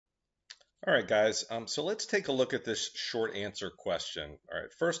All right, guys. So let's take a look at this short answer question. All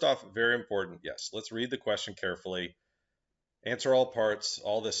right, first off, very important. Yes, let's read the question carefully, answer all parts,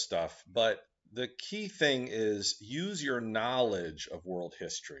 all this stuff. But the key thing is use your knowledge of world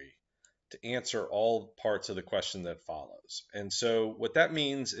history to answer all parts of the question that follows. And so what that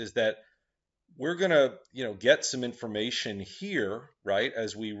means is that we're going to, get some information here, right,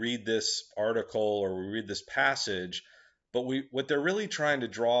 as we read this article or we read this passage, but what they're really trying to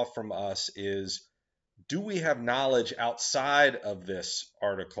draw from us is do we have knowledge outside of this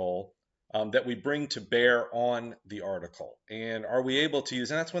article that we bring to bear on the article? And are we able to use,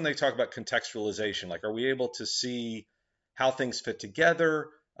 and that's when they talk about contextualization, like are we able to see how things fit together,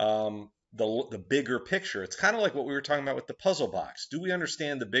 the bigger picture? It's kind of like what we were talking about with the puzzle box. Do we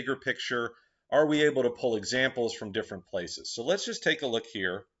understand the bigger picture? Are we able to pull examples from different places? So let's just take a look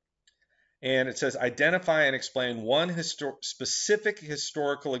here. And it says, identify and explain one specific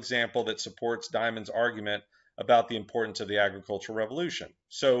historical example that supports Diamond's argument about the importance of the agricultural revolution.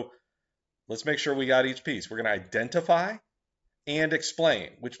 So let's make sure we got each piece. We're going to identify and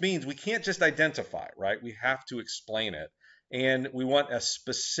explain, which means we can't just identify, right? We have to explain it. And we want a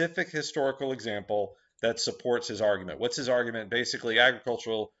specific historical example that supports his argument. What's his argument? Basically,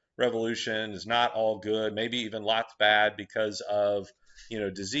 agricultural revolution is not all good, maybe even lots bad because of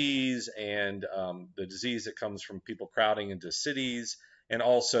disease and the disease that comes from people crowding into cities, and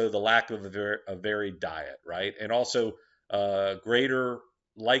also the lack of a varied diet, right? And also greater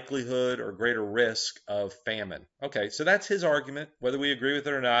likelihood or greater risk of famine. Okay, so that's his argument. Whether we agree with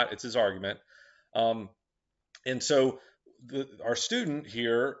it or not, it's his argument. Um, and so our student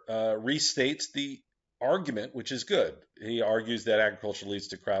here restates the argument, which is good. He argues that agriculture leads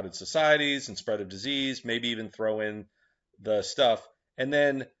to crowded societies and spread of disease, maybe even throw in the stuff. And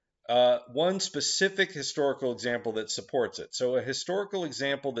then one specific historical example that supports it. So a historical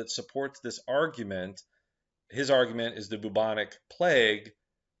example that supports this argument, his argument is the bubonic plague.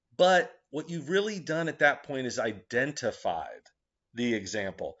 But what you've really done at that point is identified the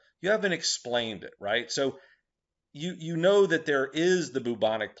example. You haven't explained it, right? So you know that there is the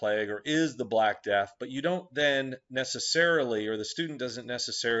bubonic plague or is the Black Death, but you don't then necessarily, or the student doesn't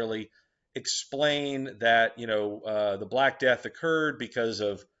necessarily explain that the Black Death occurred because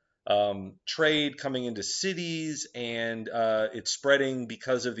of trade coming into cities and it's spreading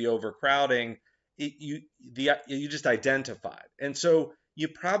because of the overcrowding. You just identified, and so you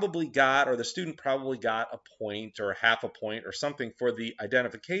probably got, or the student probably got a point or half a point or something for the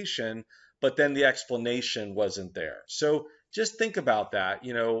identification, but then the explanation wasn't there. So just think about that.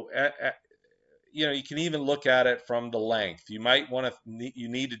 You can even look at it from the length. You might want to, you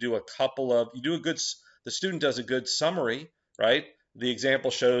need to do a couple of, you do a good, the student does a good summary, right? The example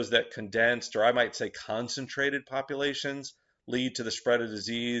shows that condensed, or I might say concentrated populations lead to the spread of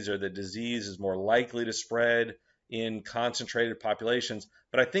disease, or the disease is more likely to spread in concentrated populations.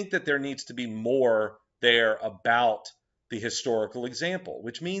 But I think that there needs to be more there about the historical example,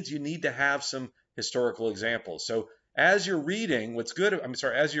 which means you need to have some historical examples. So as you're reading,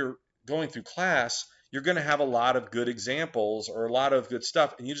 as you're going through class, you're going to have a lot of good examples or a lot of good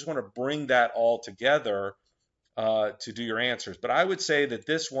stuff, and you just want to bring that all together to do your answers. But I would say that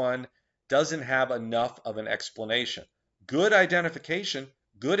this one doesn't have enough of an explanation. Good identification,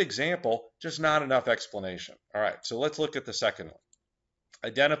 good example, just not enough explanation. All right, so let's look at the second one.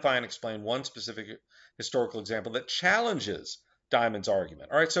 Identify and explain one specific historical example that challenges Diamond's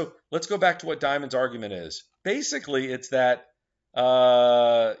argument. All right, so let's go back to what Diamond's argument is. Basically, it's that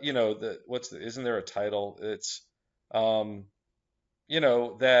isn't there a title? It's that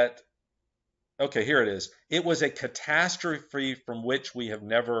okay, here it is. It was a catastrophe from which we have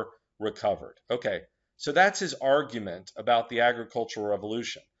never recovered. Okay, so that's his argument about the agricultural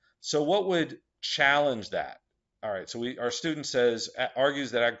revolution. So what would challenge that? All right, so our student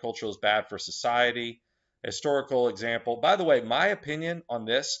argues that agriculture is bad for society. Historical example. By the way, my opinion on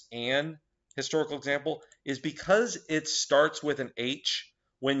this and historical example is because it starts with an H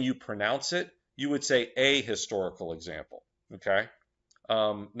when you pronounce it, you would say a historical example. Okay,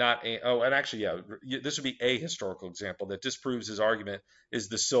 not a. Oh, and actually, yeah, this would be a historical example that disproves his argument is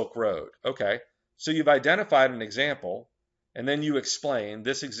the Silk Road. Okay, so you've identified an example, and then you explain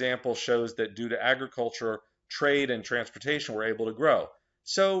this example shows that due to agriculture, trade, and transportation, we're able to grow.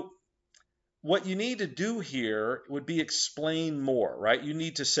 So what you need to do here would be explain more, right? You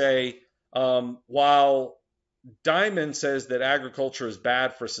need to say, while Diamond says that agriculture is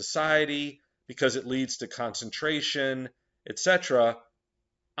bad for society because it leads to concentration, etc.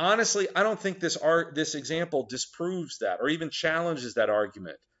 Honestly, I don't think this example disproves that or even challenges that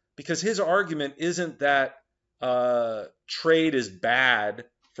argument, because his argument isn't that trade is bad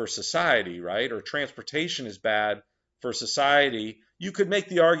for society, right? Or transportation is bad for society, you could make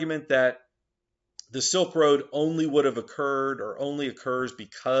the argument that the Silk Road only would have occurred or only occurs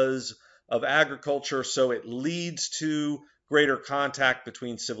because of agriculture. So it leads to greater contact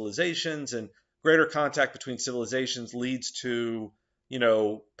between civilizations, and greater contact between civilizations leads to,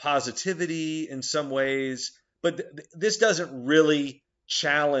 positivity in some ways. But this doesn't really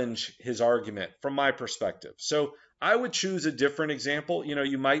challenge his argument from my perspective. So I would choose a different example.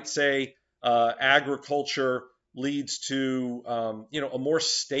 You might say agriculture leads to, a more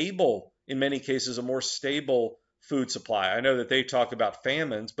stable, in many cases, a more stable food supply. I know that they talk about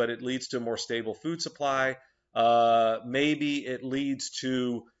famines, but it leads to a more stable food supply. Maybe it leads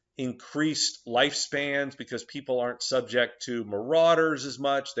to increased lifespans because people aren't subject to marauders as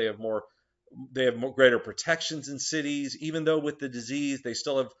much. They have greater protections in cities, even though with the disease they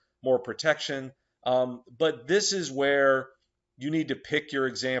still have more protection. But this is where you need to pick your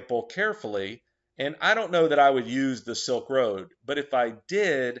example carefully. And I don't know that I would use the Silk Road, but if I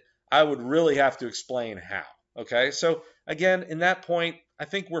did, I would really have to explain how. Okay, so again, in that point, I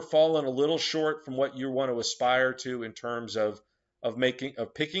think we're falling a little short from what you want to aspire to in terms of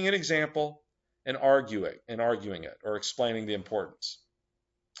picking an example and arguing it or explaining the importance.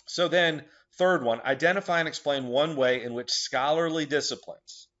 So then, third one, identify and explain one way in which scholarly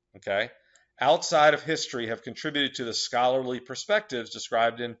disciplines, okay, outside of history have contributed to the scholarly perspectives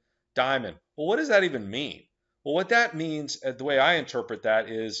described in Diamond. Well, what does that even mean? Well, what that means, the way I interpret that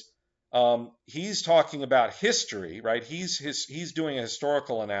is, he's talking about history, right? He's doing a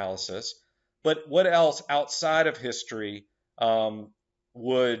historical analysis, but what else outside of history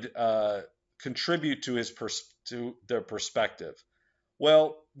would contribute to to their perspective?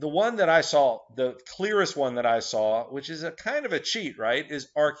 Well, the one that I saw, the clearest one that I saw, which is a kind of a cheat, right, is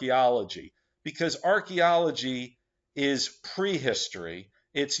archaeology, because archaeology is prehistory.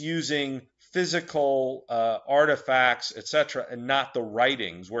 It's using physical artifacts, etc., and not the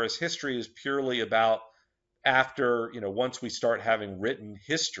writings, whereas history is purely about after, once we start having written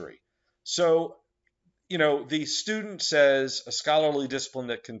history. So, the student says a scholarly discipline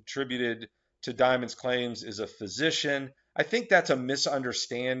that contributed to Diamond's claims is a physician. I think that's a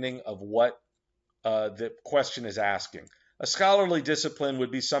misunderstanding of what the question is asking. A scholarly discipline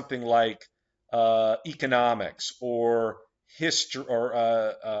would be something like economics or history or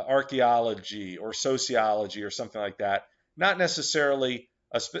archaeology or sociology or something like that. Not necessarily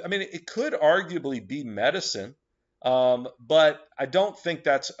it could arguably be medicine, but I don't think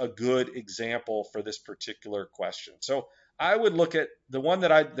that's a good example for this particular question. So I would look at the one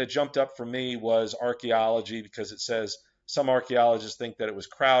that jumped up for me was archaeology, because it says some archaeologists think that it was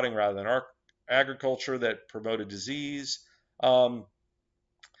crowding rather than agriculture that promoted disease. You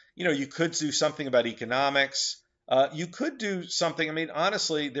could do something about economics. You could do something.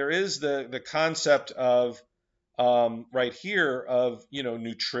 Honestly, there is the concept of right here of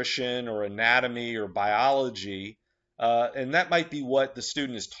nutrition or anatomy or biology, and that might be what the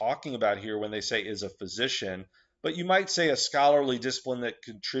student is talking about here when they say is a physician. But you might say a scholarly discipline that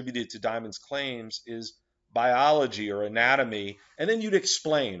contributed to Diamond's claims is biology or anatomy, and then you'd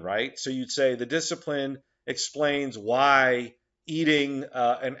explain, right? So you'd say the discipline explains why eating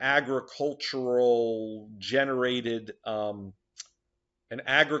an agricultural generated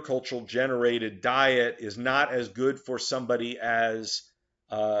diet is not as good for somebody as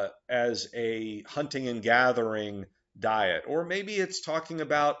a hunting and gathering diet. Or maybe it's talking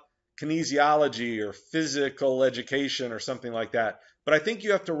about kinesiology or physical education or something like that. But I think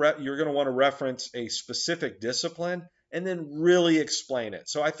you have to you're going to want to reference a specific discipline and then really explain it.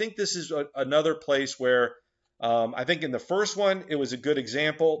 So I think this is another place where I think in the first one it was a good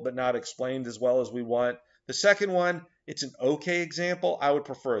example, but not explained as well as we want. The second one, it's an okay example. I would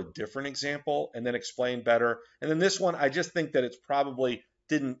prefer a different example and then explain better. And then this one, I just think that it's probably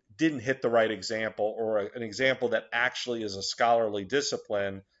didn't hit the right example, or an example that actually is a scholarly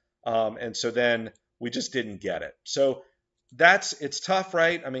discipline. And so then we just didn't get it. So it's tough,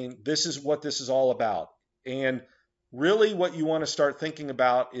 right? This is what this is all about. And really what you want to start thinking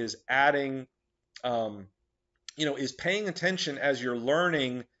about is adding, is paying attention as you're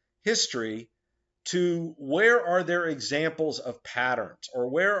learning history to where are there examples of patterns, or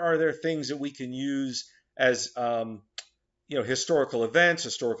where are there things that we can use as, historical events,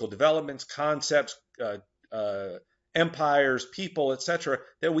 historical developments, concepts, empires, people, etc.,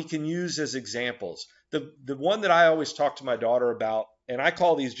 that we can use as examples. The one that I always talk to my daughter about, and I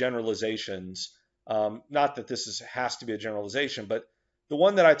call these generalizations, not that this has to be a generalization, but the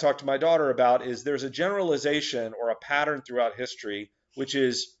one that I talk to my daughter about is there's a generalization or a pattern throughout history, which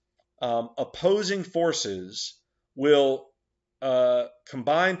is opposing forces will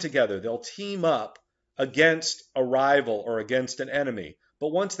combine together. They'll team up against a rival or against an enemy.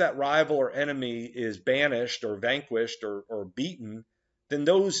 But once that rival or enemy is banished or vanquished or beaten, then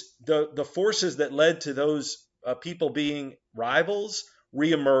the forces that led to those people being rivals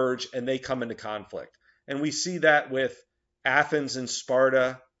reemerge and they come into conflict. And we see that with Athens and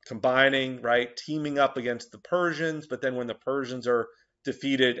Sparta combining, right, teaming up against the Persians. But then when the Persians are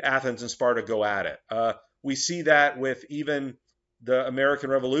defeated, Athens and Sparta go at it. We see that with even the American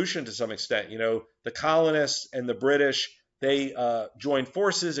Revolution to some extent. The colonists and the British, they joined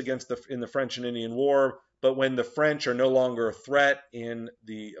forces in the French and Indian War. But when the French are no longer a threat in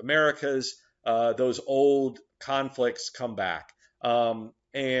the Americas, those old conflicts come back and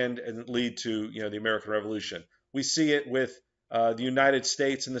lead to the American Revolution. We see it with the United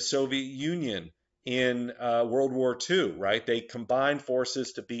States and the Soviet Union in World War II, right? They combined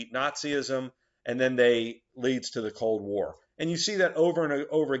forces to beat Nazism, and then they leads to the Cold War. And you see that over and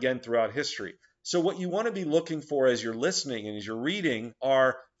over again throughout history. So what you want to be looking for as you're listening and as you're reading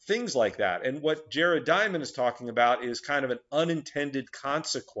are things like that. And what Jared Diamond is talking about is kind of an unintended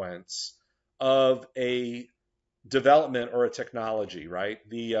consequence of a development or a technology, right?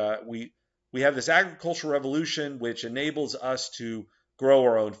 We have this agricultural revolution which enables us to grow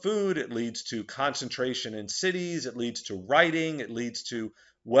our own food. It leads to concentration in cities. It leads to writing. It leads to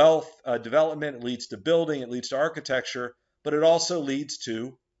wealth development. It leads to building. It leads to architecture. But it also leads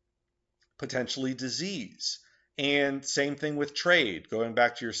to potentially disease. And same thing with trade, going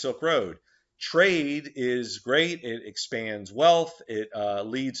back to your Silk Road. Trade is great. It expands wealth. It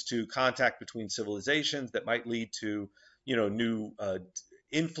leads to contact between civilizations that might lead to, new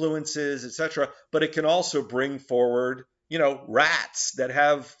influences, etc. But it can also bring forward, rats that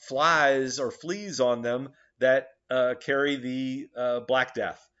have flies or fleas on them that carry the Black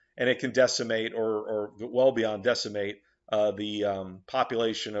Death, and it can decimate or well beyond decimate the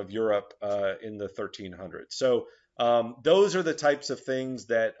population of Europe in the 1300s. So those are the types of things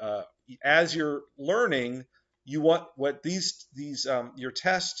that, as you're learning, you want what these your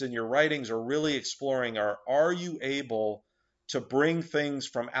tests and your writings are really exploring are you able to bring things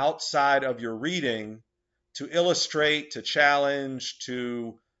from outside of your reading to illustrate, to challenge,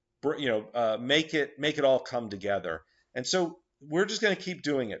 to make it all come together. And so we're just going to keep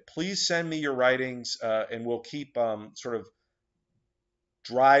doing it. Please send me your writings, and we'll keep sort of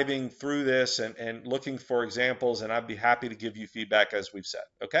driving through this and looking for examples. And I'd be happy to give you feedback as we've said.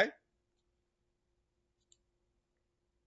 Okay.